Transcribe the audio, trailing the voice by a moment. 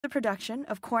production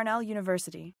of Cornell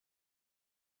University.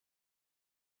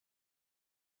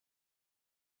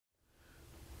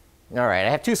 All right, I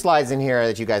have 2 slides in here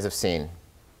that you guys have seen.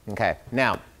 Okay,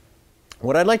 now,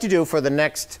 what I'd like to do for the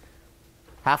next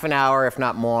half an hour, if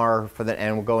not more,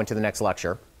 and we'll go into the next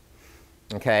lecture,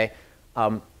 okay,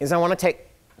 is I want to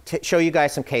show you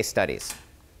guys some case studies.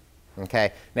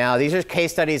 Okay, now these are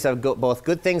case studies of both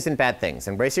good things and bad things,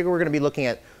 and basically we're going to be looking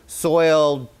at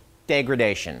soil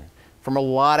degradation from a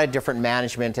lot of different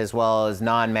management as well as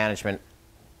non-management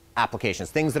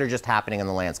applications, things that are just happening in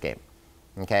the landscape.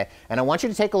 Okay, and I want you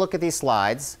to take a look at these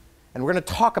slides, and we're going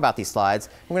to talk about these slides.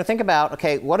 We're going to think about,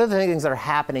 okay, what are the things that are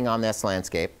happening on this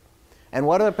landscape, and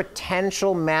what are the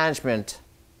potential management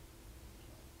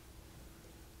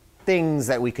things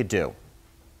that we could do.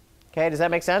 Okay, does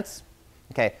that make sense?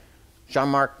 Okay,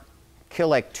 Jean-Marc, kill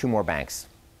like 2 more banks.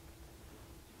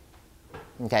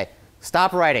 Okay,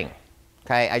 stop writing.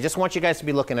 Okay, I just want you guys to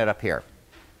be looking it up here.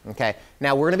 Okay,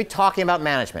 now we're going to be talking about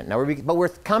management. Now, but we're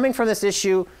coming from this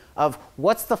issue of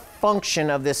what's the function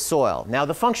of this soil. Now,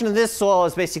 the function of this soil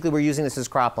is basically we're using this as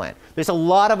cropland. There's a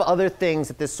lot of other things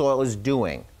that this soil is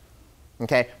doing.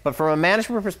 Okay, but from a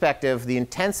management perspective, the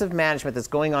intensive management that's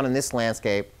going on in this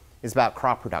landscape is about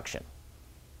crop production.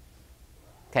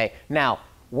 Okay, now,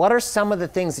 what are some of the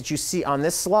things that you see on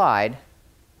this slide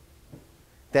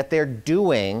that they're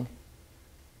doing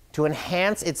to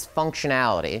enhance its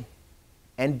functionality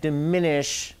and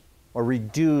diminish or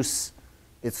reduce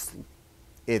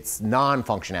its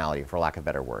non-functionality, for lack of a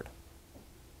better word?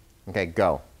 Okay,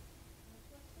 go.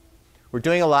 We're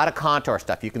doing a lot of contour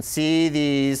stuff. You can see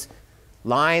these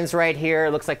lines right here.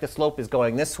 It looks like the slope is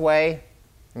going this way.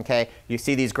 Okay, you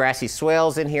see these grassy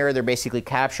swales in here. They're basically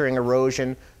capturing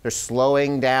erosion. They're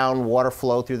slowing down water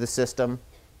flow through the system.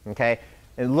 Okay,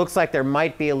 and it looks like there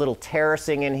might be a little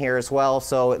terracing in here as well.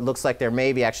 So it looks like there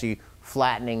may be actually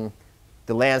flattening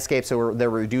the landscape, so they're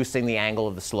reducing the angle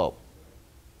of the slope.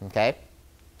 Okay,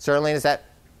 certainly, does that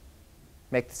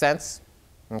make sense?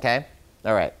 Okay,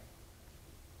 all right.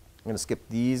 I'm going to skip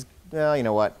these. Well, you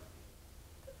know what?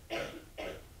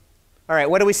 All right,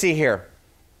 what do we see here?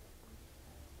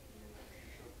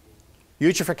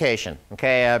 Eutrophication,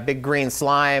 okay, a big green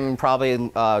slime,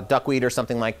 probably duckweed or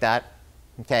something like that.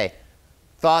 Okay,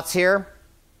 thoughts here?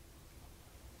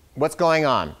 What's going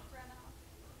on?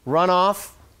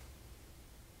 Runoff.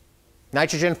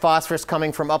 Nitrogen, phosphorus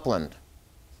coming from upland.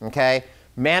 Okay,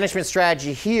 management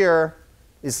strategy here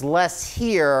is less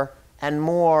here and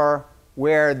more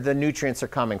where the nutrients are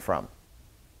coming from.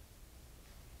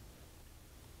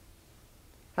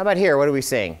 How about here? What are we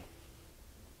seeing?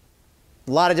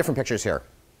 A lot of different pictures here.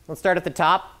 Let's start at the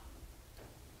top.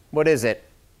 What is it?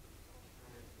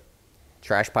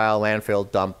 Trash pile, landfill,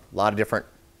 dump, a lot of different.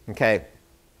 Okay.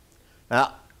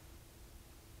 Now,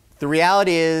 the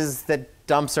reality is that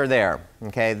dumps are there.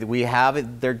 Okay, we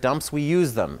have they're dumps, we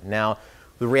use them. Now,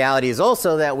 the reality is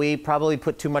also that we probably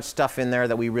put too much stuff in there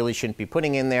that we really shouldn't be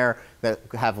putting in there that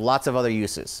have lots of other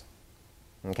uses.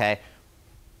 Okay?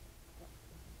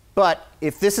 But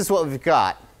if this is what we've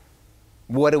got,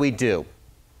 what do we do?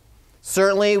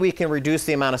 Certainly, we can reduce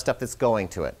the amount of stuff that's going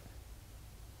to it.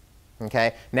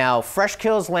 Okay? Now,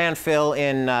 Freshkills landfill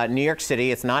in New York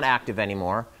City, it's not active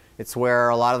anymore. It's where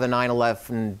a lot of the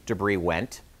 9/11 debris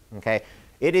went. Okay?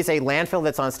 It is a landfill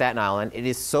that's on Staten Island. It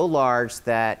is so large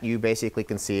that you basically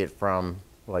can see it from,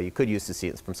 well, you could use to see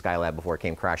it from Skylab before it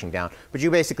came crashing down, but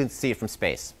you basically see it from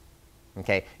space.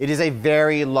 Okay? It is a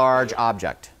very large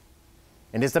object.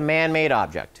 It is a man-made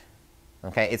object.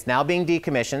 Okay? It's now being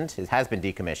decommissioned. It has been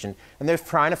decommissioned. And they're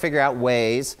trying to figure out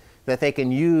ways that they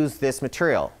can use this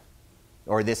material,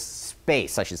 or this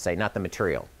space, I should say, not the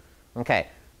material. Okay.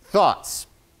 Thoughts?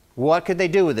 What could they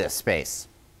do with this space?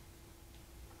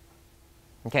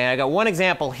 Okay, I got one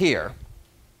example here.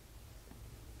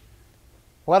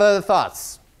 What are the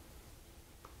thoughts?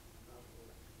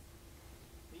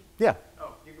 Yeah.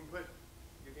 Oh, you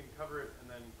can cover it and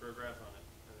then grow grass on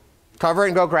it. Cover it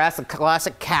and grow grass, a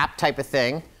classic cap type of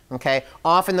thing. Okay.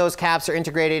 Often those caps are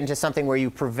integrated into something where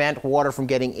you prevent water from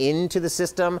getting into the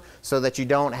system so that you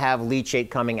don't have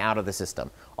leachate coming out of the system.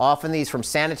 Often these from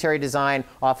sanitary design,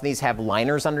 often these have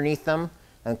liners underneath them.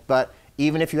 But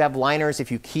even if you have liners,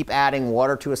 if you keep adding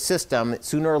water to a system,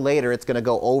 sooner or later it's going to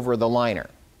go over the liner.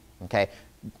 Okay?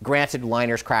 Granted,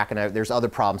 liners crack and there's other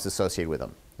problems associated with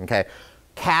them. Okay?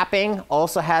 Capping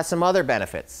also has some other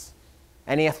benefits.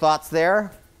 Any thoughts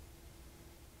there?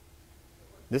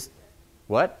 This,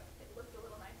 what? It looks a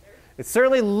little nicer. It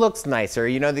certainly looks nicer.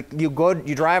 You know,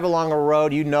 you drive along a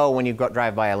road, you know when you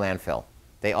drive by a landfill.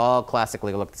 They all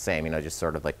classically look the same, you know, just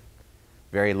sort of like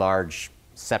very large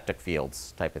septic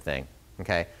fields type of thing.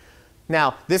 Okay.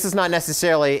 Now, this is not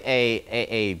necessarily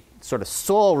a sort of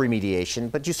soil remediation,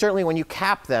 but you certainly, when you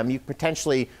cap them, you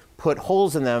potentially put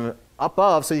holes in them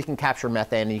above so you can capture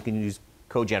methane and you can use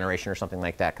cogeneration or something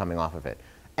like that coming off of it.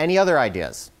 Any other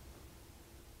ideas?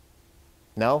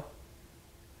 No?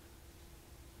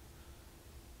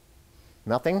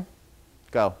 Nothing?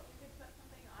 Go. You could put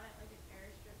something on it, like an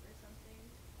airstrip or something.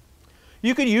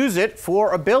 You could use it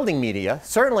for a building media.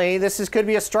 Certainly, could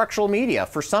be a structural media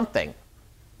for something.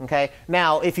 Okay?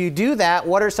 Now, if you do that,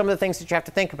 what are some of the things that you have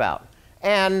to think about?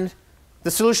 And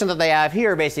the solution that they have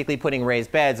here, basically putting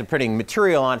raised beds and putting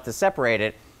material on it to separate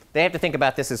it, they have to think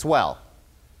about this as well.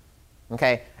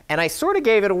 Okay? And I sort of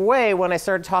gave it away when I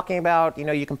started talking about,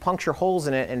 you can puncture holes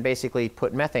in it and basically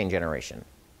put methane generation.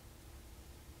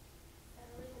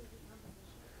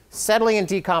 Settling and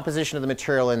decomposition of the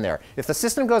material in there. If the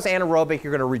system goes anaerobic,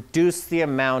 you're going to reduce the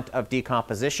amount of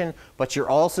decomposition, but you're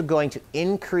also going to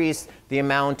increase the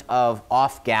amount of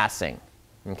off-gassing,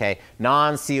 okay?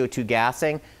 Non-CO2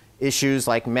 gassing, issues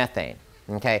like methane,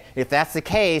 okay? If that's the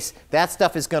case, that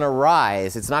stuff is going to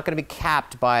rise. It's not going to be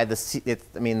capped by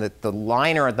the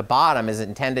liner at the bottom is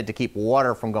intended to keep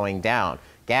water from going down.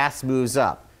 Gas moves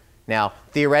up. Now,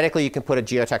 theoretically, you can put a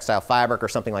geotextile fabric or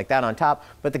something like that on top,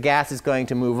 but the gas is going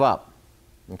to move up.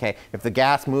 Okay? If the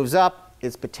gas moves up,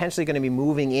 it's potentially going to be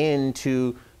moving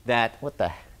into that, what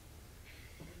the?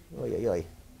 Oy, oy, oy.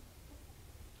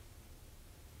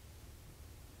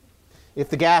 If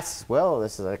the gas, well,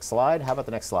 this is the next slide. How about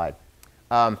the next slide?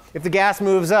 If the gas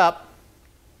moves up,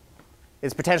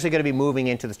 it's potentially going to be moving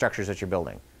into the structures that you're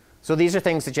building. So these are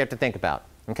things that you have to think about.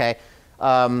 Okay?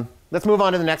 Let's move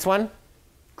on to the next one.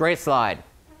 Great slide.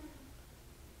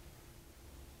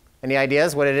 Any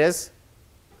ideas what it is?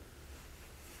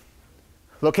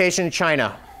 Location,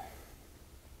 China.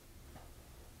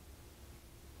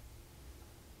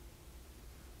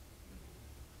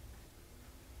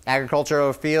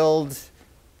 Agricultural field,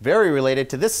 very related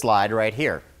to this slide right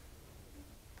here.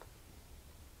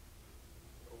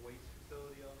 A waste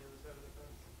facility on the other side of the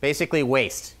fence? Basically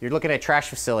waste. You're looking at trash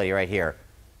facility right here.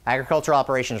 Agricultural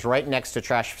operations right next to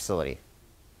trash facility.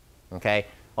 Okay?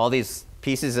 All these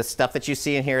pieces of stuff that you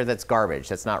see in here, that's garbage.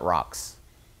 That's not rocks.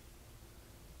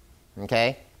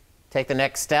 Okay? Take the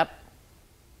next step.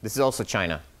 This is also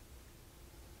China.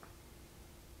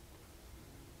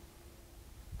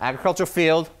 Agricultural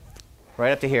field,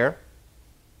 right up to here.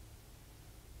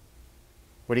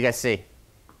 What do you guys see? Any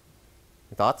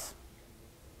thoughts?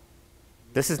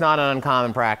 This is not an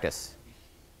uncommon practice.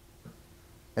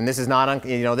 And this is not,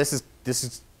 this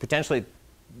is potentially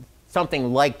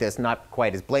something like this, not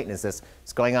quite as blatant as this,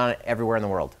 is going on everywhere in the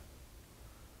world.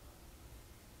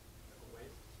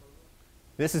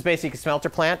 This is basically smelter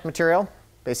plant material.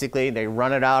 Basically, they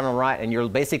run it out on right, and you're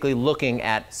basically looking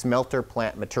at smelter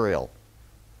plant material.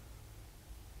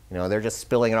 They're just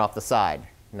spilling it off the side.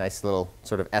 Nice little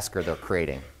sort of esker they're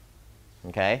creating.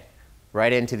 Okay?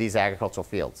 Right into these agricultural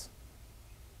fields.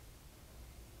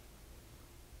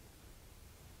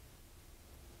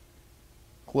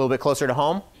 A little bit closer to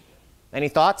home. Any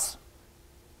thoughts?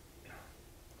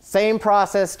 Same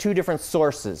process, two different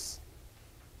sources.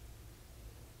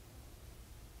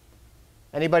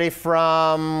 Anybody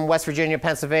from West Virginia,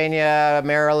 Pennsylvania,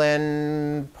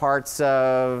 Maryland, parts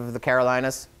of the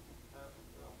Carolinas?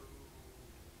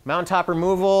 Mountaintop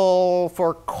removal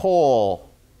for coal.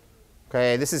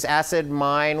 Okay, this is acid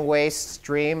mine waste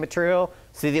stream material.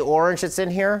 See the orange that's in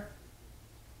here?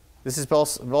 This is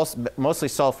mostly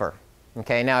sulfur.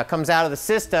 Okay, now it comes out of the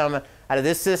system, out of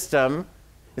this system,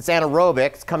 it's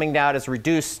anaerobic, it's coming out as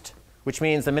reduced, which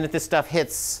means the minute this stuff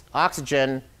hits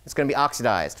oxygen, it's going to be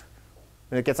oxidized.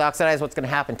 When it gets oxidized, what's going to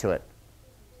happen to it?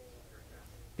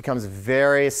 It becomes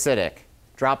very acidic,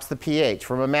 drops the pH.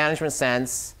 From a management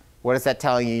sense, what is that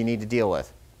telling you need to deal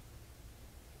with?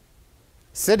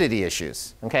 Acidity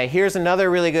issues. Okay, here's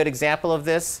another really good example of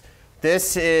this.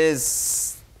 This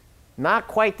is not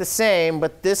quite the same,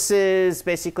 but this is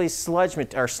basically sludge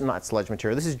material, or not sludge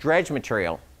material, this is dredge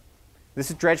material.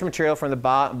 This is dredge material from the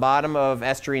bottom of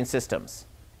estuarine systems,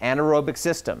 anaerobic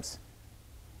systems,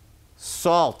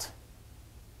 salt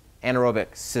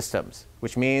anaerobic systems,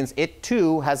 which means it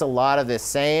too has a lot of this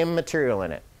same material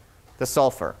in it, the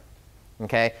sulfur.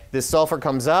 Okay? This sulfur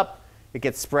comes up, it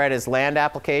gets spread as land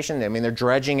application. They're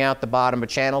dredging out the bottom of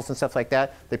channels and stuff like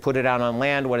that. They put it out on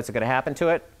land. What is it going to happen to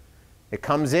it? It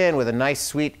comes in with a nice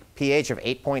sweet pH of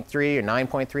 8.3 or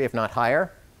 9.3, if not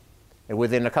higher. And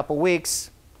within a couple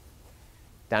weeks,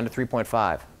 down to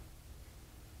 3.5.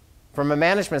 From a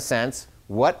management sense,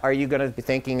 what are you going to be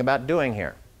thinking about doing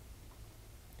here?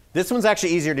 This one's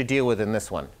actually easier to deal with than this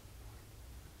one.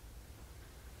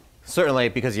 Certainly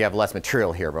because you have less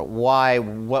material here, but why?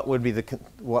 What would be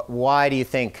why do you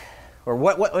think, or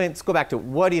let's go back to,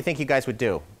 what do you think you guys would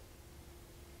do?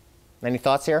 Any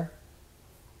thoughts here?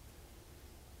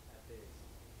 Add base.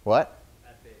 What?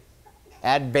 Add base.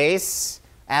 Add base,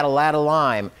 add a lot of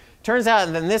lime. Turns out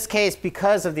in this case,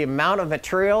 because of the amount of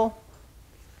material,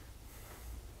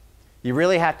 you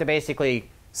really have to basically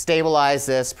stabilize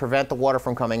this, prevent the water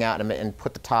from coming out, and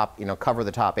put the top, cover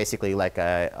the top, basically like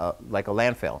a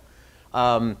landfill.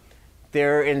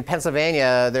 There in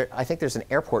Pennsylvania, I think there's an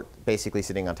airport basically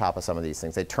sitting on top of some of these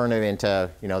things. They turn it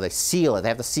into, they seal it. They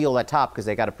have to seal that top because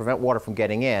they got to prevent water from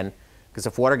getting in. Because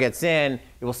if water gets in,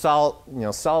 it will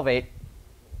solvate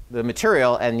the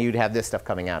material, and you'd have this stuff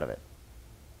coming out of it.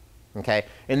 Okay.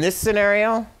 In this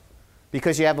scenario,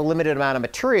 because you have a limited amount of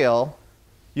material,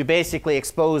 you basically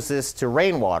expose this to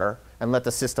rainwater and let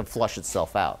the system flush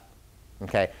itself out.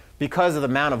 Okay. Because of the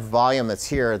amount of volume that's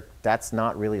here, that's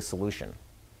not really a solution.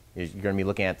 You're going to be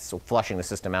looking at flushing the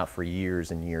system out for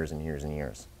years and years and years and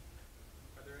years.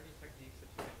 Are there any techniques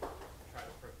that you can try to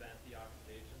prevent the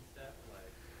oxidation step,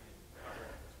 like covering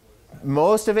it before this?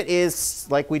 Most of it is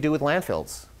like we do with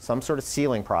landfills, some sort of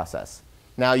sealing process.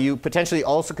 Now, you potentially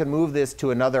also could move this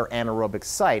to another anaerobic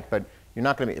site, but you're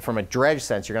not going to be, from a dredge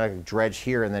sense, you're going to dredge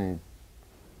here and then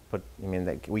put,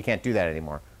 we can't do that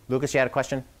anymore. Lucas, you had a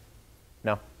question?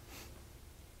 No? All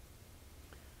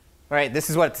right, this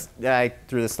is what I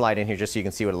threw the slide in here just so you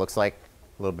can see what it looks like.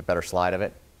 A little bit better slide of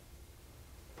it.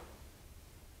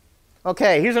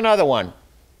 Okay, here's another one.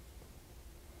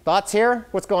 Thoughts here?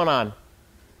 What's going on?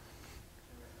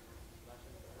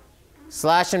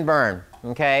 Slash and burn.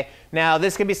 Okay. Now,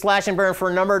 this could be slash and burn for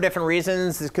a number of different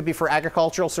reasons. This could be for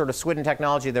agricultural sort of Swidden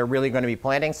technology. They're really going to be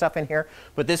planting stuff in here.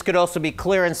 But this could also be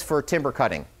clearance for timber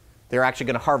cutting. They're actually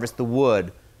going to harvest the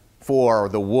wood for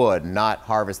the wood, not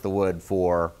harvest the wood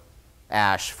for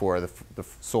ash for the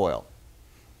soil.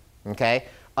 Okay.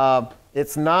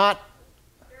 It's not.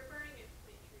 They're burning it to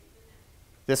plant trees in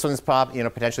it. This one's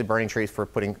potentially burning trees for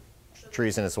putting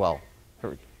trees in as well.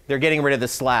 They're getting rid of the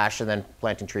slash and then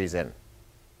planting trees in.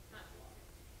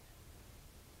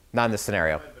 Not in this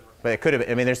scenario, but it could have.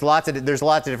 There's lots of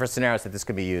different scenarios that this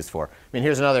could be used for.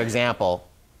 Here's another example.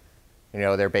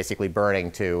 They're basically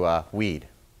burning to weed.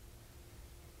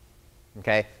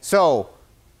 Okay, so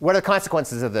what are the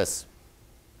consequences of this?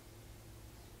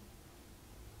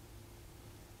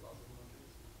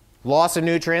 Loss of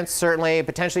nutrients, certainly,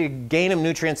 potentially gain of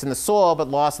nutrients in the soil, but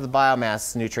loss of the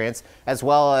biomass nutrients, as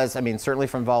well as, certainly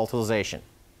from volatilization.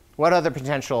 What other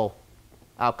potential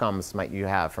outcomes might you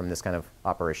have from this kind of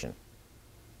operation?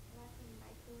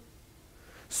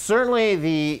 Certainly,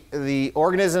 the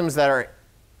organisms that are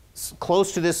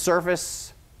close to this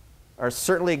surface are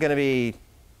certainly going to be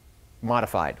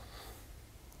modified.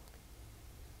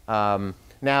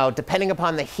 Now, depending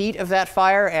upon the heat of that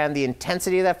fire and the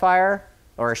intensity of that fire,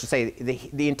 or I should say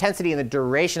the intensity and the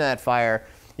duration of that fire,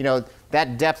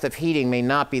 that depth of heating may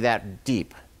not be that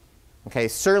deep. Okay,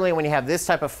 certainly when you have this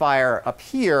type of fire up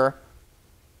here,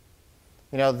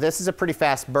 this is a pretty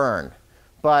fast burn.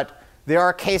 But there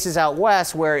are cases out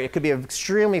west where it could be an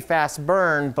extremely fast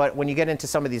burn, but when you get into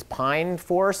some of these pine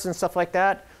forests and stuff like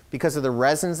that, because of the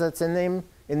resins that's in them,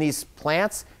 in these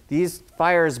plants, these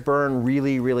fires burn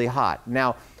really, really hot.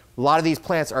 Now, a lot of these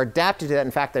plants are adapted to that.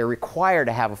 In fact, they're required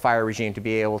to have a fire regime to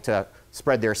be able to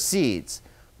spread their seeds.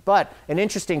 But an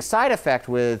interesting side effect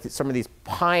with some of these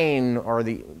pine or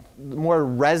the more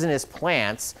resinous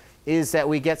plants is that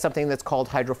we get something that's called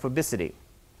hydrophobicity.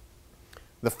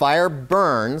 The fire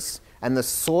burns, and the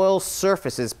soil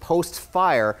surfaces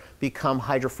post-fire become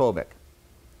hydrophobic.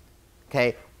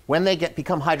 Okay? When they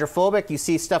become hydrophobic, you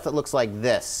see stuff that looks like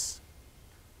this.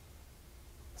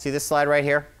 See this slide right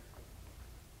here?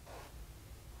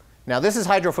 Now, this is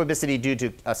hydrophobicity due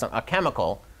to a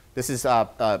chemical. This is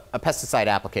a pesticide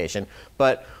application.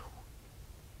 But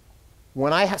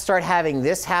when I start having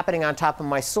this happening on top of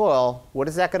my soil, what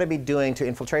is that going to be doing to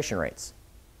infiltration rates?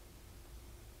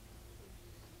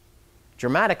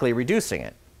 Dramatically reducing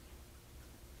it.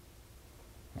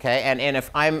 Okay, and if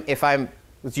I'm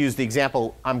let's use the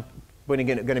example, I'm going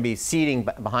to be seeding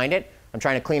behind it. I'm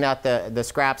trying to clean out the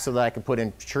scraps so that I can put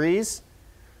in trees.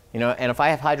 And if I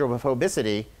have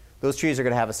hydrophobicity, those trees are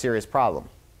going to have a serious problem.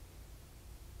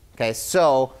 Okay,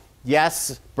 so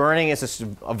yes, burning is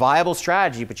a viable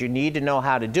strategy, but you need to know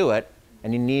how to do it,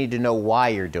 and you need to know why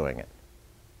you're doing it.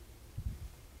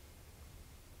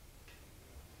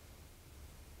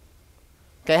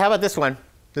 Okay, how about this one?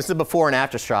 This is a before and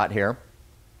after shot here.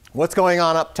 What's going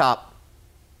on up top?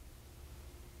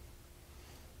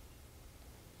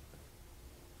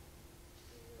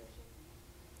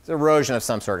 It's erosion of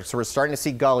some sort. So we're starting to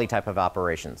see gully type of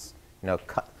operations.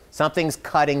 Something's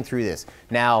cutting through this.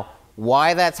 Now,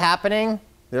 why that's happening?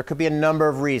 There could be a number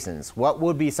of reasons. What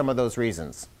would be some of those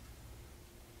reasons?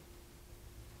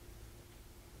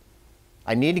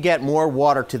 I need to get more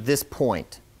water to this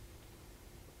point.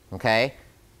 Okay?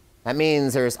 That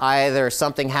means there's either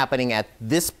something happening at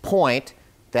this point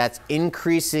that's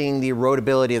increasing the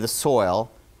erodibility of the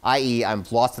soil, i.e.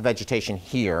 I've lost the vegetation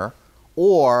here,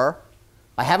 or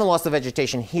I haven't lost the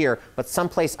vegetation here, but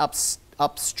someplace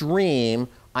upstream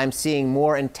I'm seeing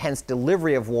more intense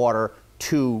delivery of water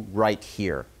to right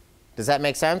here. Does that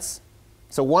make sense?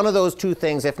 So one of those two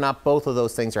things, if not both of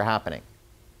those things, are happening.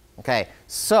 Okay,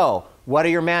 so what are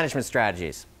your management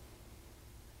strategies?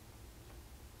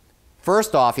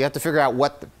 First off, you have to figure out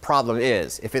what the problem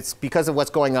is. If it's because of what's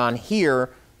going on here,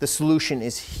 the solution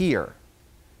is here.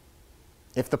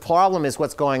 If the problem is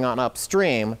what's going on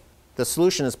upstream, the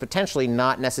solution is potentially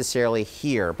not necessarily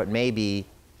here, but maybe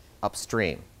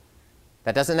upstream.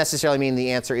 That doesn't necessarily mean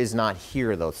the answer is not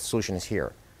here, though. The solution is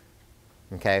here.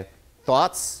 Okay?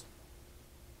 Thoughts?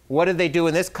 What did they do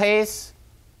in this case?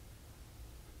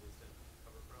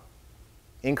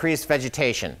 Increased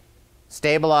vegetation.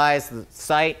 Stabilize the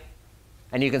site.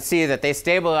 And you can see that they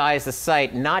stabilize the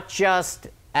site not just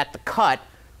at the cut,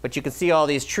 but you can see all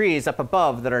these trees up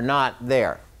above that are not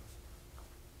there.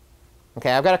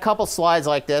 Okay, I've got a couple slides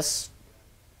like this.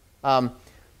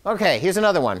 Okay, here's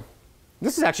another one.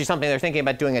 This is actually something they're thinking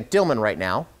about doing at Dillman right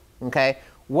now. Okay,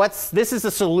 this is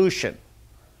the solution.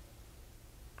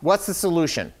 What's the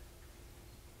solution?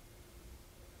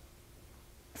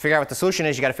 To figure out what the solution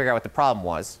is, you got to figure out what the problem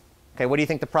was. Okay, what do you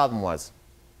think the problem was?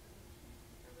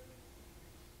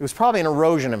 It was probably an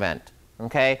erosion event.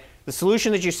 Okay, the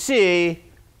solution that you see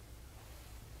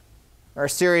are a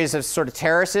series of sort of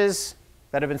terraces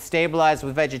that have been stabilized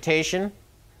with vegetation.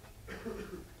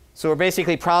 So we're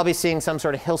basically probably seeing some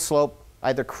sort of hill slope,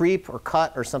 either creep or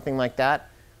cut or something like that.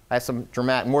 I have some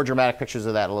more dramatic pictures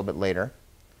of that a little bit later.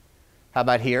 How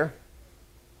about here?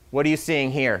 What are you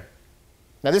seeing here?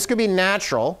 Now this could be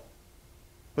natural,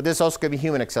 but this also could be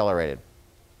human accelerated.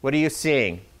 What are you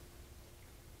seeing?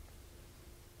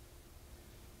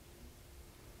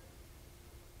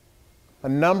 A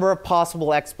number of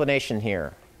possible explanations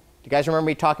here. Do you guys remember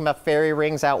me talking about fairy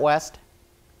rings out west?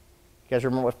 You guys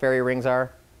remember what fairy rings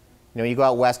are? You know, you go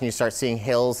out west and you start seeing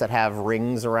hills that have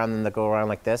rings around them that go around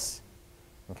like this.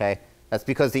 Okay? That's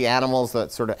because the animals, the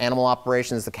sort of animal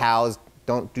operations, the cows,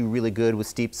 don't do really good with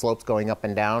steep slopes going up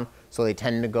and down, so they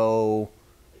tend to go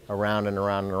around and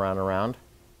around and around and around.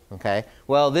 Okay?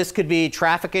 Well, this could be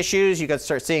traffic issues. You could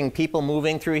start seeing people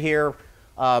moving through here.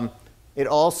 It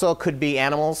also could be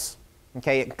animals.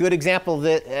 Okay, a good example of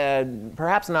that,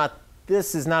 perhaps not,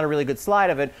 this is not a really good slide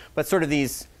of it, but sort of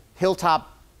these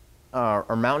hilltop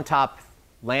or mountaintop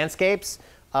landscapes.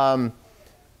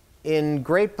 In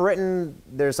Great Britain,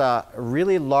 there's a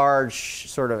really large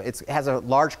sort of, it has a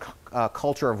large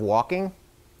culture of walking.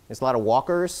 There's a lot of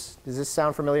walkers. Does this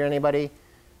sound familiar to anybody?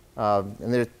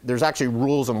 And there's actually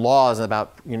rules and laws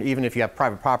about, you know, even if you have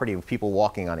private property with people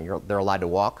walking on it, they're allowed to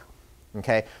walk.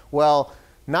 Okay, well,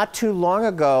 not too long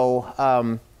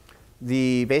ago,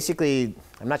 basically,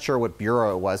 I'm not sure what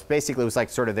bureau it was. Basically, it was like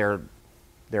sort of their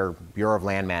Bureau of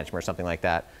Land Management or something like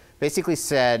that. Basically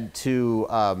said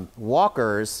to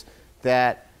walkers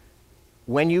that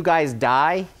when you guys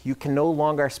die, you can no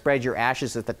longer spread your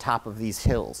ashes at the top of these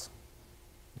hills.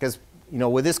 Because, you know,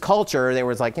 with this culture, there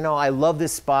was like, you know, I love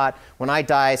this spot. When I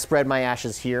die, spread my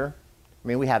ashes here. I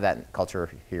mean, we have that culture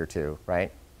here too,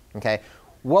 right? Okay.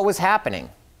 What was happening?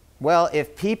 Well,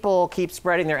 if people keep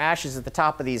spreading their ashes at the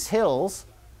top of these hills,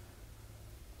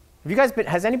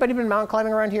 has anybody been mountain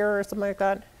climbing around here or something like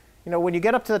that? You know, when you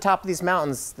get up to the top of these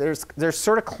mountains, there's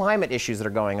sort of climate issues that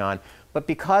are going on. But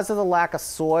because of the lack of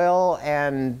soil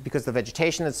and because the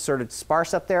vegetation is sort of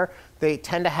sparse up there, they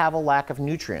tend to have a lack of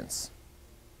nutrients.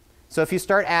 So if you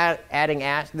start adding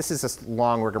ash, this is a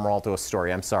long rigmarole to a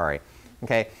story, I'm sorry.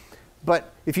 Okay?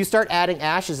 But if you start adding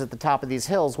ashes at the top of these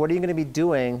hills, what are you going to be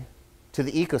doing to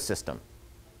the ecosystem?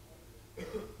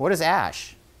 What is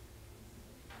ash?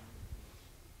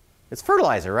 It's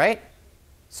fertilizer, right?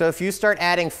 So if you start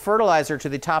adding fertilizer to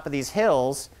the top of these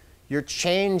hills, you're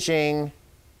changing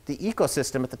the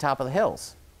ecosystem at the top of the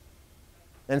hills.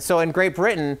 And so in Great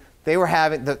Britain, they were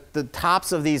having the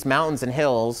tops of these mountains and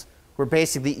hills were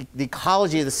basically, the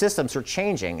ecology of the systems were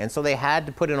changing. And so they had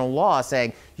to put in a law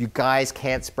saying, you guys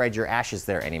can't spread your ashes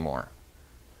there anymore.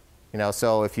 You know,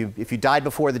 so if you died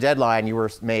before the deadline, you were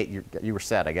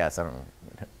set, I guess. I don't know.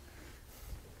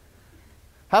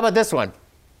 How about this one?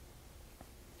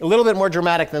 A little bit more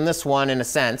dramatic than this one in a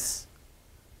sense.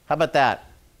 How about that?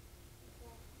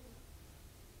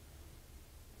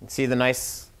 See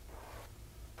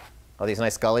all these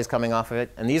nice gullies coming off of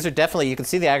it? And these are definitely, you can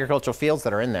see the agricultural fields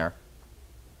that are in there.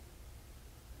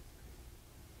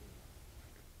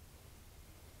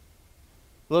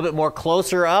 A little bit more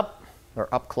closer up, or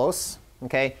up close,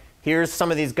 okay? Here's some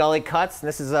of these gully cuts.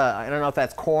 This is, I don't know if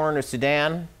that's corn or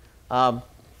Sudan.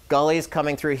 Gullies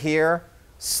coming through here,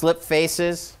 slip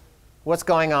faces. What's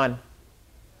going on?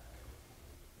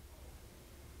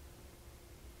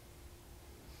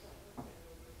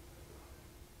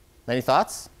 Any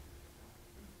thoughts?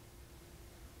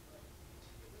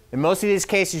 In most of these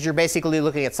cases, you're basically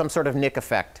looking at some sort of nick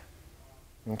effect,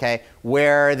 okay,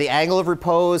 where the angle of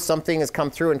repose, something has come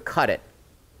through and cut it.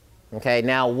 Okay,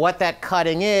 now what that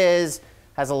cutting is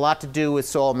has a lot to do with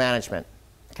soil management.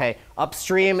 Okay,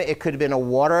 upstream, it could have been a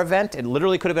water event. It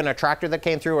literally could have been a tractor that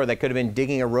came through, or they could have been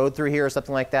digging a road through here or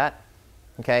something like that.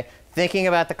 Okay, thinking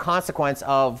about the consequence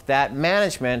of that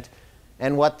management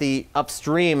and what the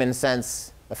upstream, in a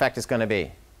sense, effect is going to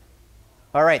be.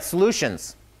 All right,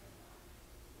 solutions.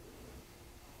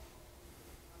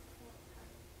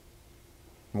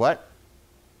 What?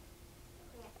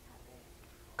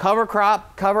 Cover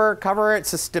crop, cover it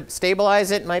to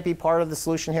stabilize it might be part of the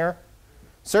solution here.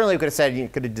 Certainly we could have said you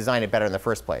could have designed it better in the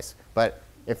first place. But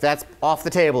if that's off the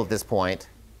table at this point,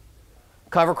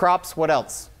 cover crops, what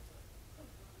else?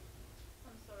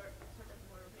 Some sort of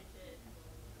more rigid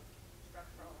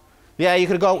structural. Yeah, you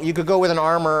could go with an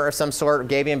armor of some sort,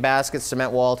 gabion baskets,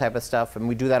 cement wall type of stuff. And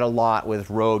we do that a lot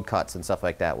with road cuts and stuff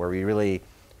like that, where we really,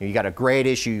 you got a grade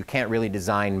issue, you can't really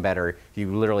design better.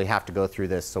 You literally have to go through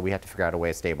this, so we have to figure out a way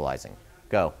of stabilizing.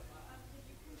 Go.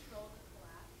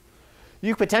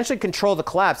 You potentially control the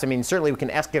collapse. I mean, certainly we can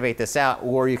excavate this out,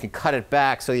 or you can cut it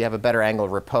back so you have a better angle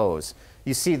of repose.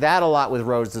 You see that a lot with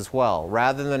roads as well.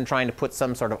 Rather than trying to put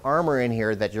some sort of armor in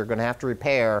here that you're going to have to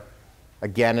repair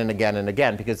again and again and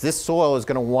again, because this soil is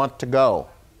going to want to go.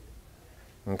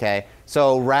 Okay?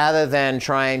 So rather than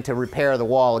trying to repair the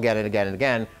wall again and again and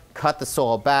again, cut the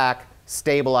soil back,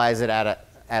 stabilize it at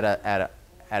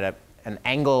an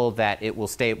angle that it will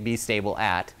be stable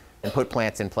at, and put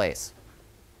plants in place.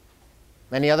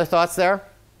 Any other thoughts there?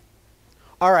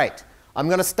 All right, I'm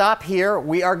going to stop here.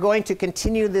 We are going to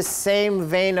continue this same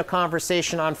vein of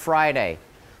conversation on Friday.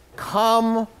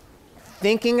 Come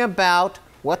thinking about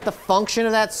what the function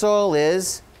of that soil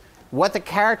is, what the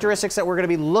characteristics that we're going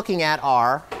to be looking at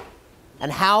are, and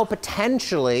how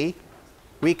potentially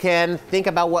we can think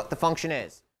about what the function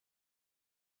is.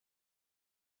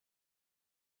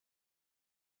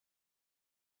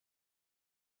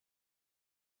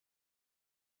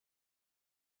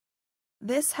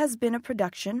 This has been a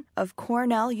production of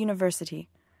Cornell University,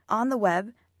 on the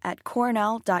web at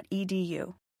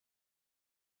cornell.edu.